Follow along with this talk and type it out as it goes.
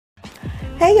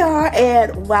Hey y'all,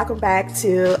 and welcome back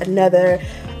to another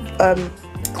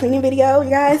cleaning video, you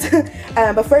guys.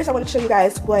 But first I want to show you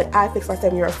guys what I fix my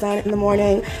 7-year-old son in the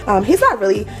morning. He's not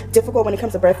really difficult when it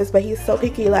comes to breakfast, but he's so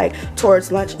picky like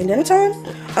towards lunch and dinner time.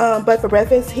 But for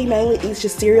breakfast he mainly eats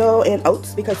just cereal and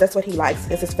oats because that's what he likes,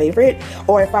 it's his favorite.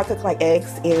 Or if I cook like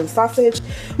eggs and sausage.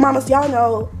 Mamas, y'all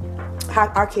know how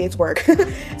our kids work.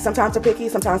 Sometimes they're picky,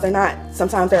 sometimes they're not.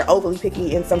 Sometimes they're overly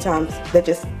picky, and sometimes they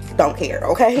just don't care,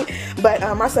 okay? But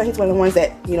my son, he's one of the ones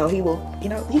that, he will, he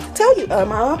can tell you,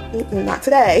 Mom, not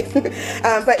today.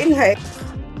 But anyway.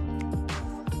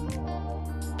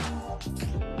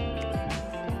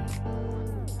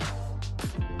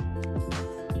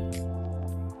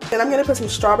 And I'm gonna put some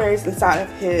strawberries inside of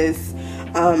his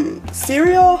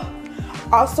cereal.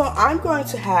 Also, I'm going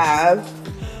to have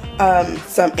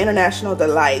some International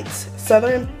Delights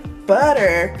Southern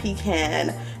Butter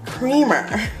Pecan Creamer,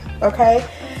 okay?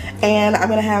 And I'm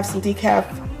gonna have some decaf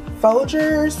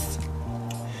Folgers.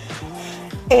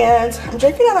 And I'm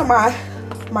drinking out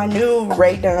of my new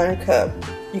Ray Dunn cup,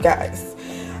 you guys,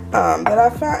 that I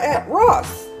found at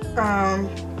Ross.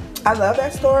 I love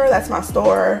that store. That's my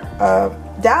store.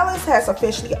 Dallas has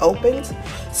officially opened.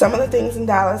 Some of the things in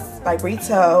Dallas, like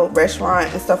retail,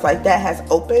 restaurant, and stuff like that, has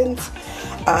opened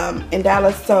in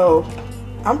Dallas. So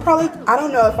I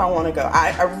don't know if I want to go.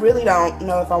 I really don't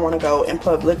know if I want to go in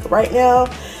public right now,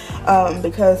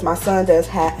 because my son does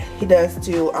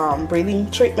do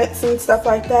breathing treatments and stuff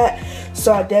like that.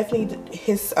 So I definitely,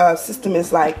 his system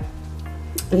is like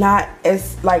not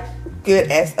as like good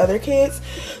as other kids.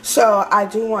 So I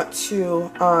do want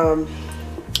to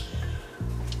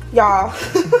y'all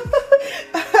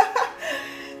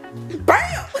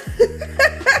bam.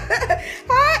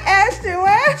 Hi Ashton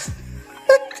West.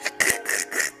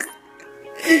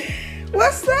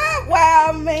 What's up,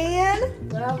 wild man?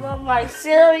 I want my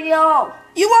cereal.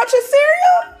 You want your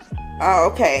cereal? Oh,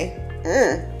 okay.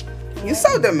 You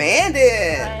so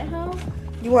demanding.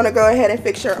 You want to go ahead and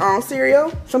fix your own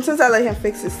cereal? Sometimes I let him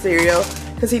fix his cereal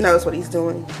because he knows what he's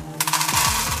doing.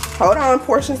 Hold on,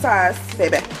 portion size,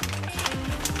 baby.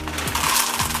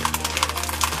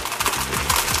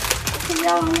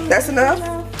 That's enough?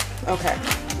 Okay.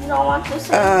 You don't want this?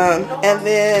 And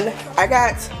then I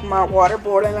got my water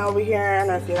boiling over here. I don't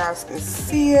know if you guys can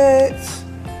see it.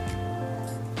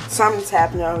 Something's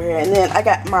happening over here. And then I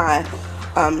got my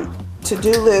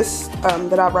to-do list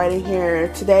that I write in here.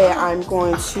 Today I'm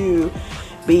going to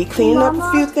be cleaning up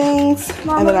a few things.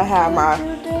 And then I have my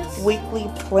weekly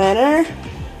planner.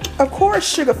 Of course,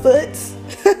 Sugarfoots.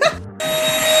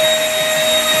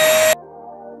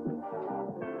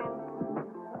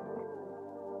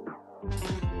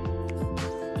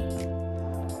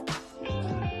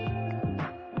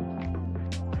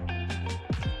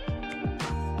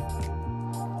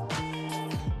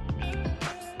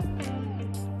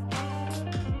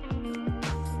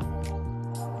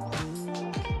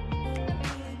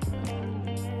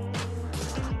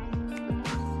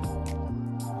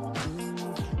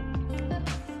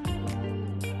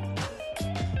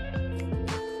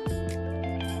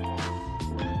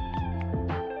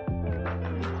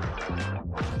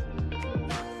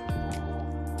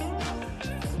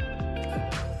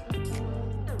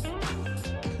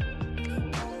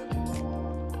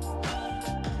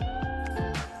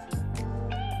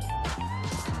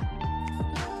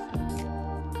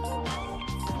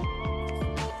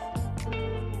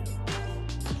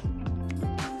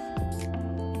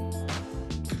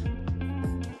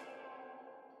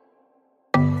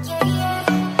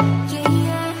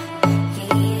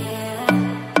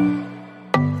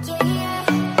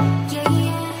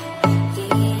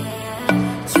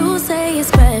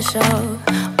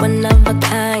 One of a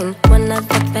kind, one of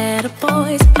the better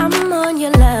boys. I'm on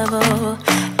your level,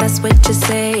 that's what you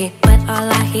say, but all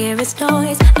I hear is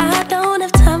noise. I don't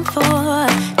have time for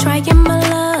trying my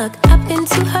luck. I've been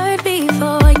too hurt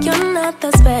before. You're not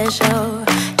that special,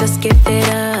 just give it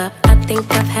up. I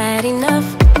think I've had enough.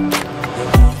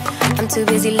 I'm too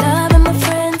busy loving my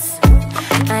friends.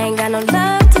 I ain't got no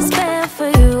love to spare for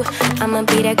you. I'ma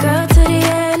be that girl to the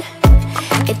end.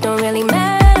 It don't really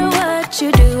matter what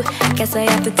you do. Guess I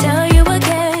have to tell you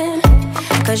again,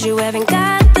 'cause you haven't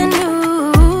got the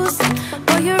news.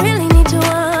 Boy, you really need to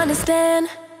understand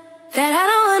that I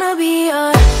don't wanna be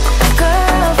your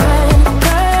girlfriend.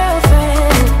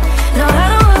 No, I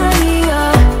don't wanna be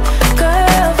your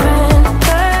girlfriend.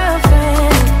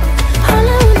 All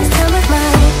I wanna is time with my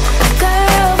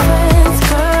girlfriend.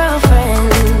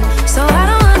 So I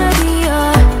don't wanna be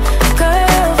your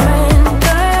girlfriend.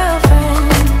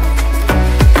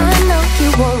 I know you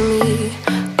want me,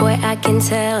 boy, I can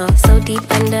tell. So deep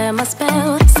under my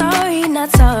spell. Sorry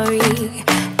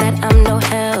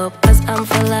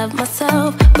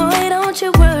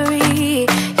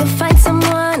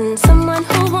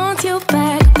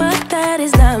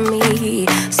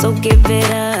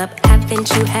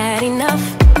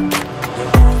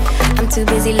too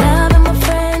busy loving my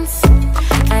friends.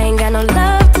 I ain't got no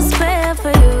love to spare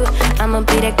for you. I'ma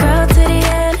be that girl to the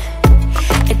end.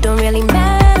 It don't really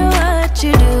matter what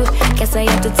you do. Guess I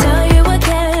have to tell you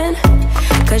again,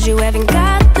 'cause you haven't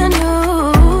got the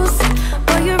news.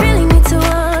 Boy, you really need to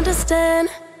understand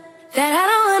that I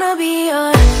don't wanna be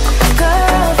your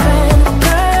girlfriend,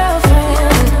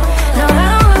 girlfriend. No, I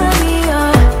don't wanna be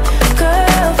your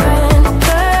girlfriend,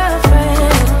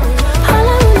 girlfriend. All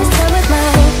I want is time with my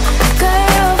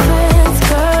girlfriend's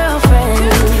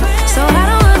girlfriend. So I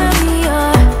don't wanna be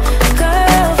your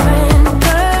girlfriend,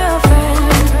 girlfriend.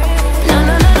 No,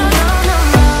 no, no, no, no, no,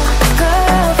 no.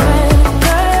 Girlfriend,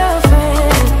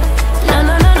 girlfriend. No,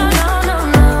 no, no, no, no,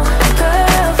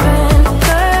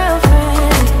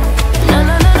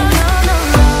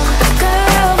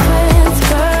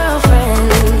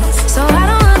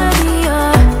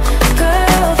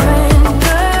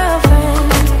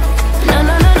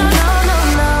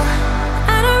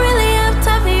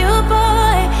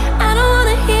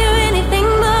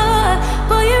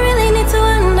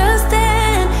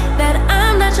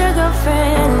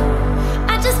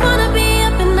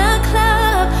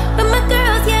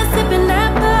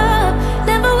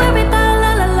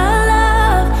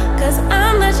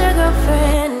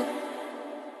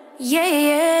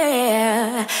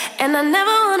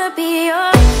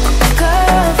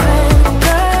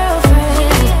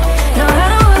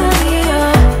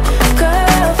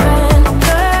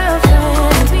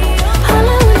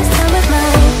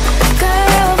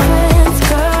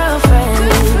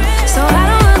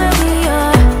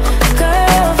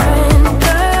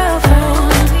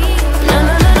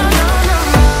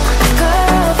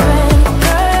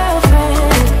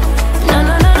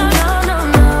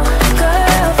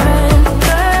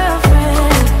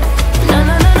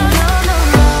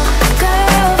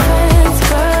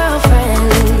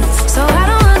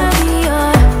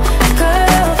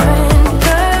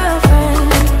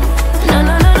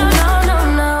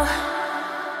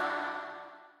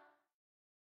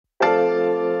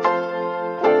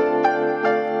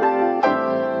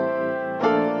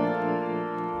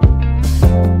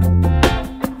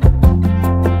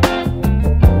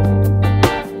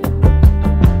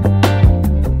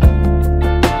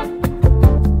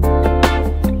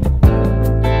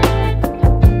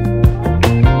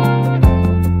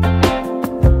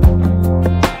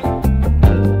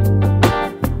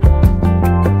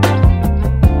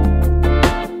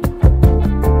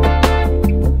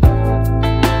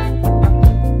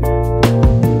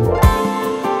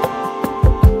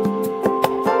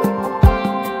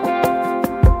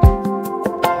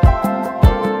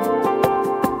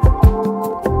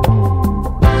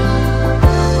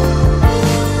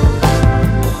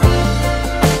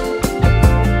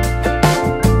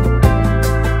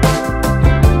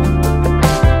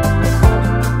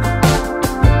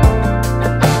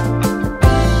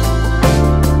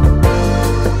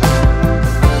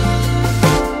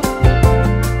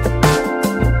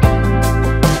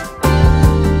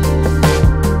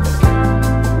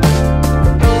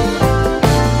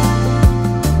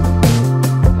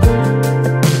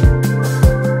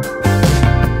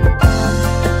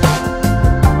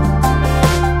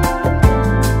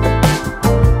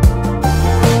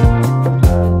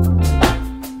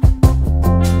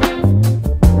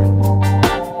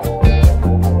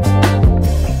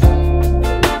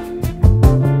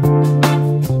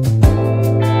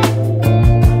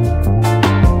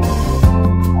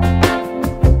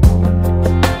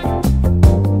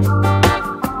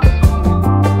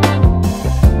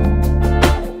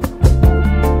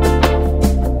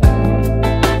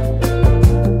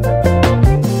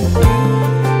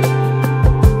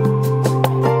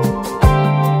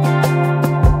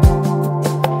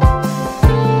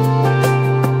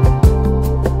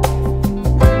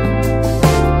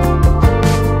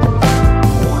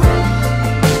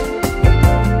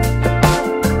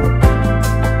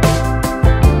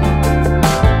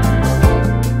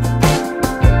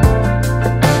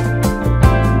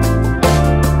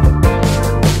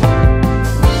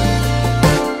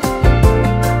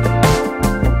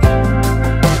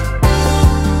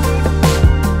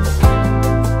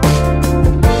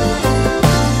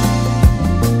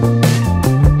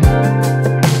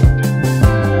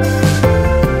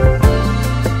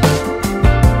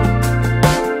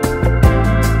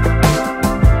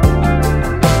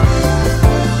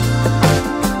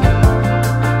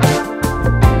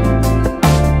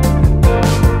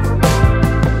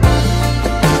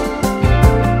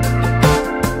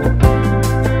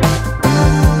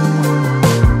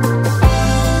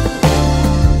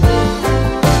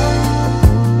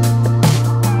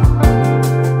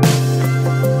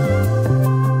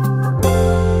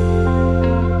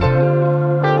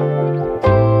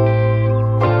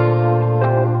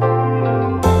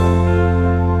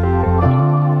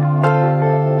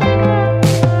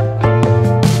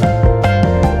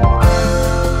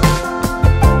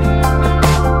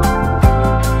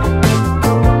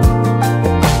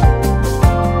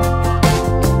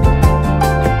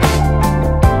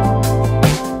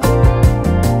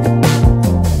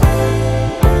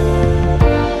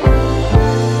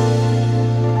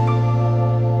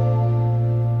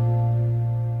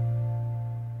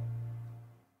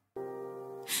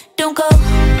 don't go.